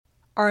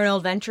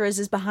Arnold Ventures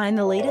is behind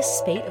the latest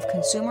spate of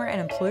consumer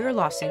and employer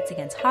lawsuits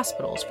against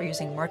hospitals for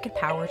using market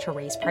power to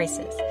raise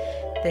prices.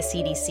 The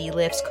CDC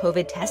lifts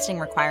COVID testing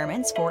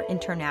requirements for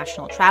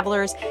international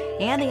travelers,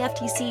 and the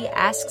FTC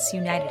asks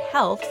United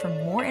Health for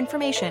more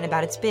information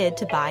about its bid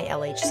to buy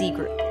LHC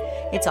Group.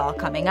 It's all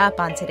coming up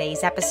on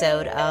today's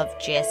episode of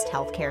GIST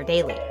Healthcare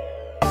Daily.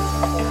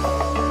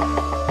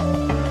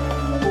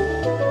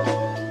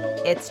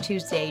 It's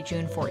Tuesday,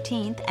 June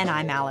 14th, and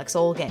I'm Alex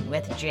Olgin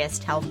with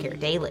GIST Healthcare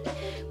Daily,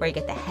 where you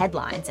get the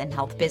headlines and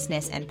health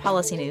business and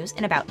policy news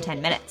in about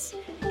 10 minutes.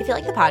 If you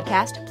like the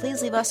podcast,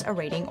 please leave us a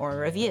rating or a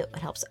review. It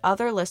helps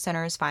other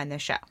listeners find the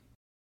show.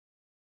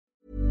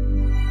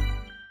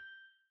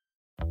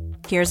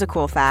 Here's a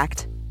cool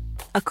fact.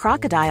 A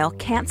crocodile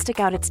can't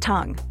stick out its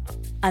tongue.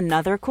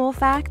 Another cool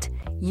fact,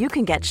 you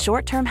can get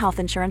short-term health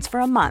insurance for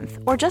a month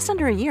or just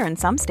under a year in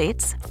some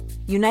states.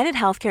 United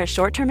Healthcare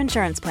short-term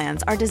insurance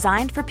plans are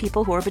designed for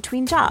people who are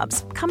between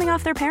jobs, coming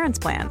off their parents'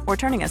 plan, or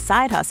turning a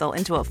side hustle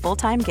into a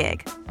full-time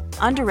gig.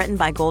 Underwritten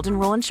by Golden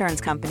Rule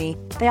Insurance Company,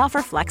 they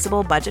offer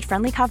flexible,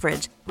 budget-friendly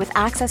coverage with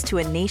access to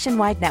a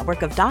nationwide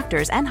network of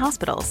doctors and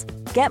hospitals.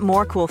 Get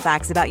more cool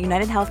facts about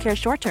United Healthcare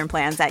short-term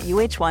plans at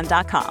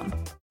uh1.com.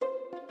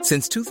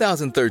 Since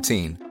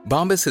 2013,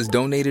 Bombas has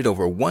donated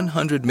over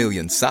 100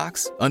 million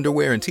socks,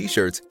 underwear, and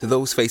T-shirts to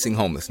those facing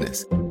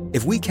homelessness.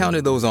 If we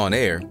counted those on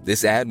air,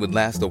 this ad would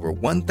last over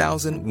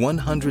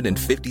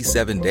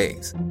 1,157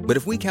 days. But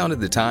if we counted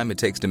the time it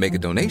takes to make a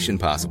donation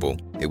possible,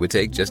 it would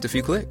take just a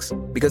few clicks.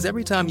 Because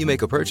every time you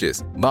make a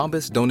purchase,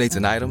 Bombas donates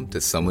an item to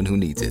someone who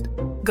needs it.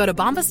 Go to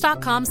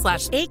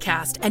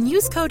bombas.com/ACAST and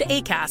use code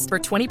ACAST for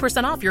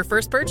 20% off your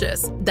first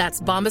purchase.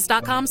 That's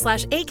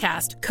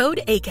bombas.com/ACAST,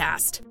 code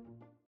ACAST.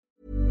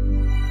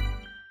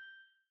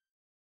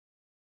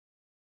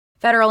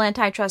 Federal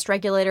antitrust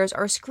regulators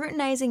are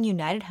scrutinizing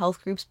United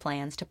Health Group's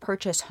plans to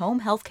purchase home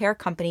healthcare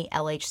company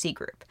LHC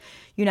Group.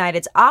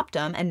 United's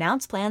Optum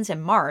announced plans in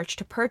March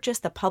to purchase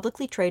the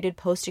publicly traded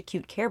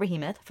post-acute care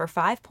behemoth for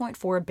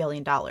 $5.4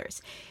 billion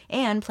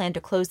and plan to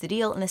close the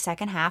deal in the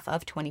second half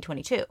of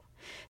 2022.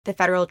 The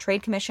Federal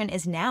Trade Commission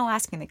is now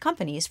asking the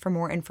companies for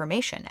more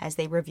information as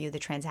they review the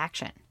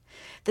transaction.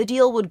 The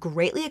deal would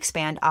greatly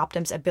expand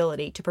Optum's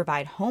ability to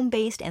provide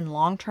home-based and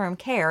long-term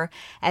care,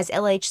 as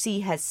LHC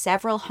has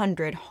several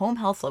hundred home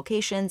health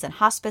locations and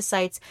hospice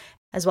sites,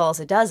 as well as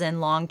a dozen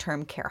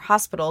long-term care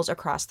hospitals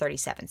across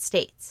 37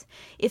 states.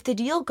 If the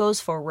deal goes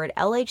forward,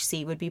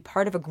 LHC would be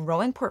part of a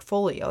growing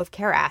portfolio of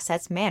care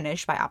assets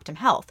managed by Optum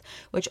Health,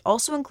 which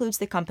also includes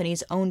the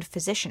company's owned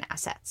physician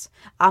assets.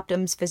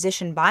 Optum's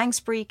physician buying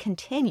spree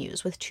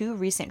continues with two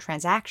recent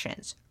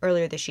transactions.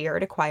 Earlier this year,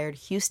 it acquired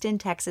Houston,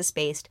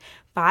 Texas-based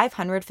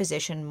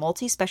 500-physician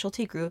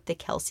multi-specialty group, the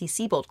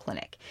Kelsey-Seybold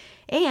Clinic,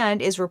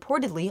 and is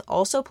reportedly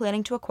also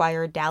planning to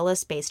acquire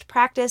Dallas-based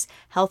practice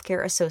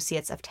Healthcare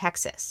Associates of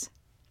Texas.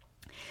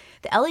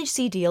 The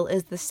LHC deal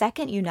is the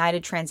second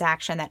United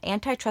transaction that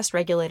antitrust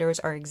regulators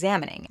are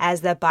examining,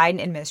 as the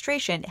Biden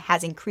administration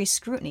has increased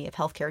scrutiny of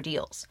healthcare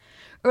deals.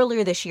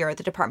 Earlier this year,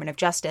 the Department of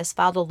Justice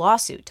filed a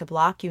lawsuit to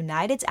block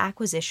United's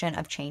acquisition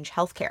of Change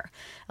Healthcare,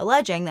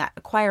 alleging that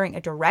acquiring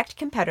a direct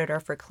competitor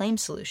for claim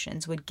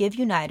solutions would give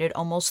United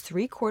almost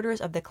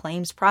three-quarters of the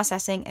claims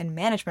processing and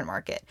management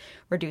market,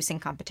 reducing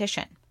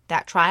competition.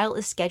 That trial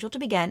is scheduled to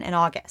begin in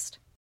August.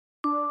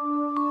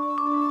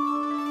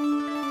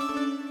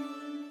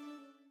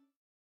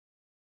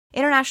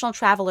 International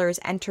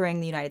travelers entering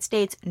the United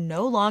States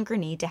no longer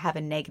need to have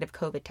a negative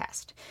COVID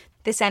test.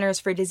 The Centers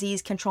for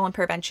Disease Control and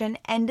Prevention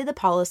ended the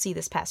policy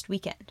this past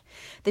weekend.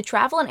 The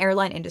travel and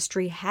airline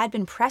industry had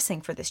been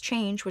pressing for this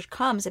change, which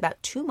comes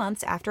about 2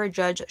 months after a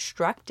judge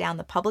struck down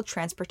the public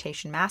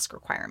transportation mask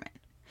requirement.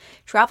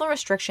 Travel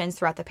restrictions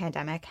throughout the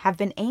pandemic have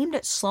been aimed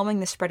at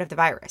slowing the spread of the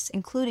virus,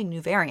 including new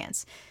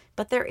variants,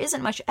 but there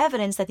isn't much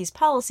evidence that these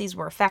policies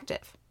were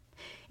effective.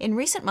 In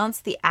recent months,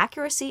 the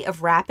accuracy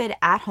of rapid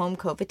at-home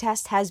COVID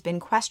tests has been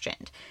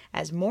questioned,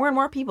 as more and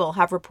more people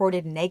have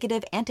reported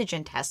negative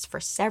antigen tests for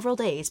several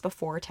days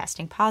before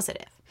testing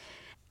positive.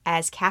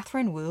 As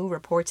Catherine Wu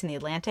reports in The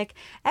Atlantic,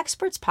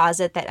 experts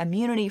posit that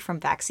immunity from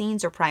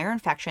vaccines or prior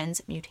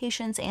infections,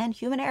 mutations, and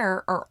human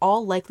error are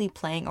all likely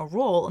playing a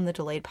role in the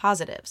delayed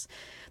positives.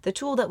 The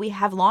tool that we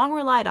have long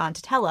relied on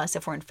to tell us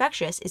if we're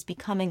infectious is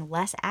becoming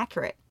less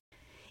accurate.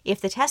 If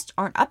the tests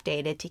aren't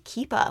updated to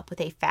keep up with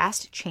a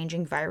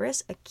fast-changing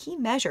virus, a key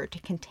measure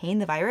to contain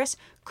the virus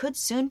could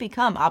soon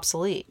become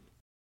obsolete.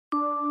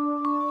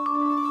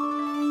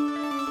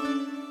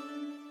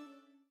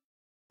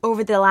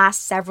 Over the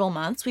last several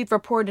months, we've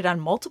reported on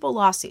multiple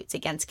lawsuits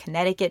against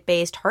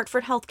Connecticut-based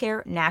Hartford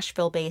Healthcare,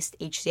 Nashville-based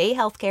HCA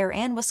Healthcare,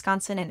 and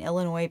Wisconsin and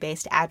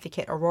Illinois-based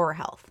Advocate Aurora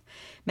Health.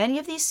 Many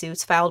of these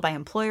suits, filed by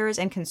employers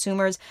and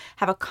consumers,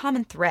 have a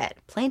common thread: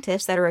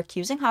 plaintiffs that are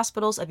accusing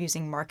hospitals of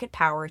using market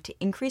power to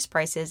increase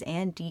prices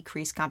and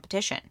decrease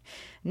competition.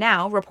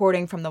 Now,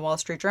 reporting from the Wall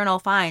Street Journal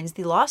finds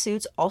the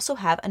lawsuits also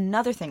have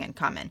another thing in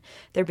common: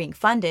 they're being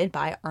funded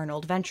by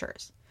Arnold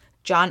Ventures.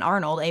 John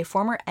Arnold, a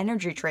former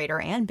energy trader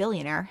and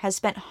billionaire, has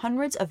spent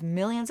hundreds of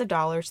millions of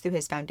dollars through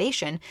his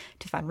foundation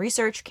to fund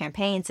research,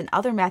 campaigns, and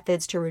other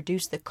methods to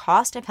reduce the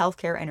cost of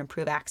healthcare and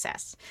improve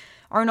access.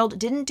 Arnold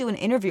didn't do an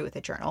interview with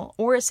the Journal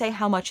or say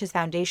how much his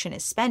foundation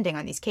is spending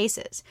on these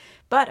cases,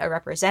 but a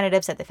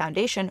representative said the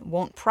foundation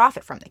won't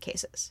profit from the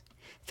cases.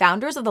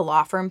 Founders of the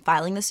law firm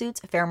filing the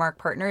suits, Fairmark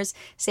Partners,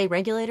 say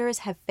regulators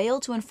have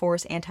failed to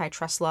enforce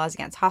antitrust laws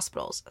against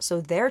hospitals,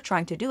 so they're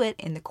trying to do it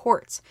in the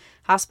courts.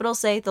 Hospitals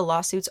say the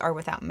lawsuits are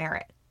without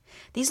merit.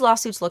 These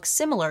lawsuits look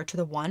similar to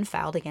the one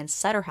filed against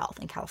Sutter Health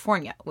in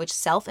California, which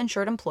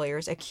self-insured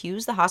employers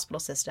accuse the hospital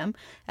system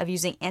of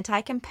using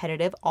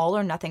anti-competitive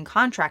all-or-nothing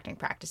contracting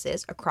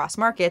practices across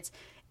markets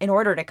in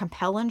order to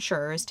compel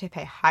insurers to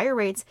pay higher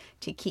rates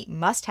to keep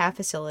must-have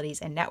facilities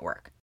in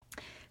network.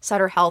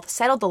 Sutter Health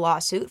settled the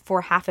lawsuit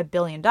for $500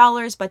 million,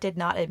 but did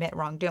not admit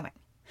wrongdoing.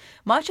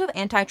 Much of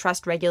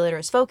antitrust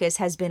regulators' focus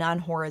has been on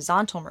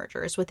horizontal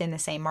mergers within the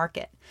same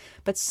market,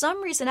 but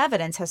some recent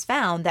evidence has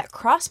found that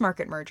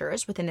cross-market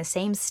mergers within the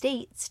same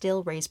state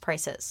still raise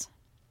prices.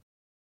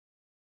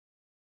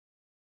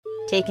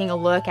 Taking a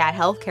look at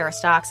healthcare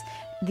stocks,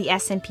 the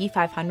S&P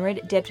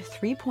 500 dipped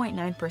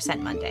 3.9%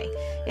 Monday.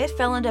 It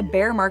fell into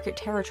bear market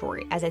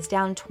territory as it's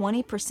down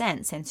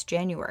 20% since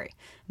January.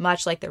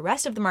 Much like the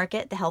rest of the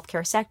market, the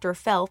healthcare sector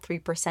fell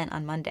 3%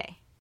 on Monday.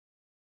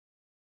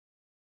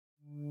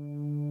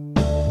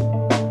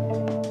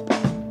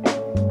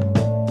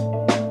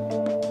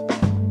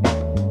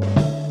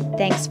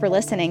 Thanks for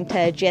listening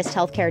to GIST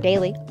Healthcare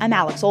Daily. I'm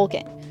Alex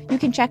Olkin. You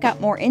can check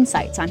out more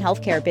insights on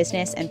healthcare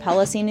business and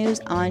policy news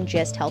on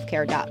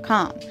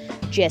gisthealthcare.com.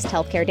 GIST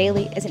Healthcare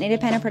Daily is an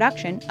independent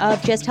production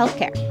of GIST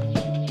Healthcare.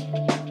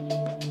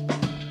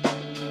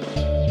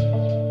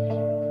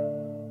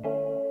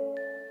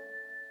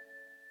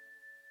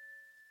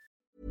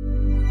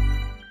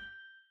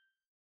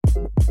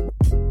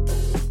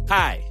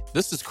 Hi,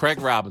 this is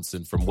Craig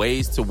Robinson from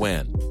Ways to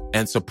Win,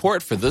 and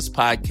support for this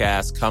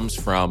podcast comes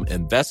from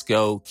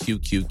Invesco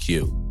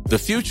QQQ. The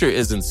future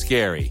isn't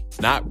scary.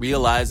 Not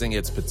realizing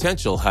its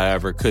potential,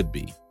 however, could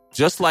be.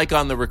 Just like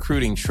on the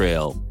recruiting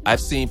trail, I've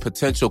seen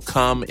potential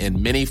come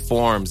in many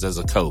forms as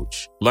a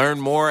coach. Learn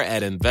more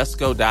at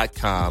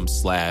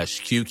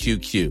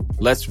Invesco.com/QQQ.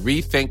 Let's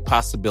rethink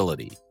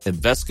possibility.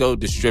 Invesco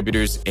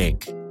Distributors,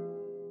 Inc.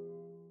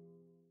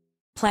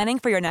 Planning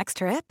for your next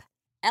trip?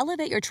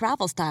 Elevate your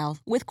travel style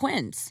with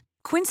Quince.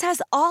 Quince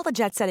has all the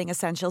jet-setting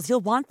essentials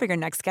you'll want for your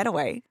next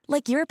getaway,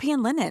 like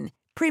European linen,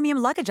 premium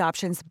luggage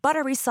options,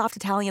 buttery soft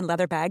Italian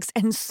leather bags,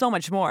 and so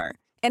much more.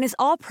 And is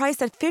all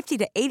priced at 50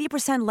 to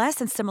 80% less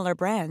than similar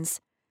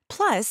brands.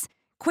 Plus,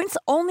 Quince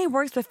only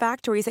works with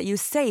factories that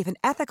use safe and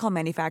ethical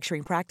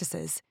manufacturing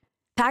practices.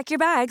 Pack your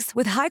bags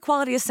with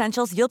high-quality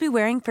essentials you'll be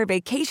wearing for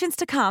vacations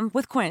to come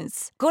with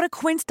Quince. Go to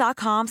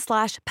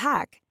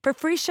quince.com/pack for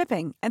free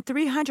shipping and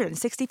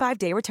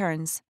 365-day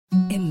returns.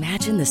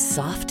 Imagine the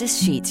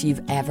softest sheets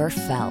you've ever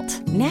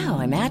felt. Now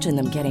imagine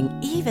them getting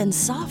even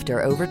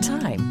softer over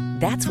time.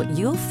 That's what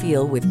you'll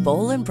feel with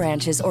Boll &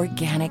 Branch's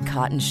organic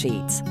cotton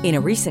sheets. In a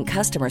recent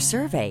customer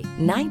survey,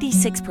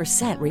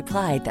 96%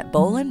 replied that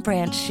Boll &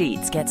 Branch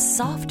sheets get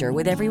softer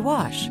with every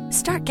wash.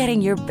 Start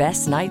getting your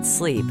best night's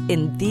sleep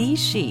in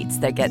these sheets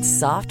that get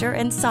softer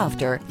and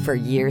softer for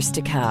years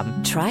to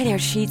come. Try their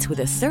sheets with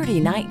a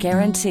 30-night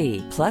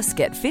guarantee. Plus,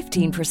 get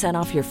 15%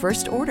 off your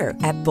first order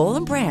at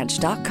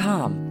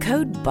bollandbranch.com.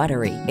 Code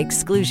BUTTERY.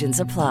 Exclusions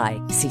apply.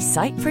 See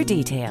site for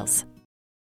details.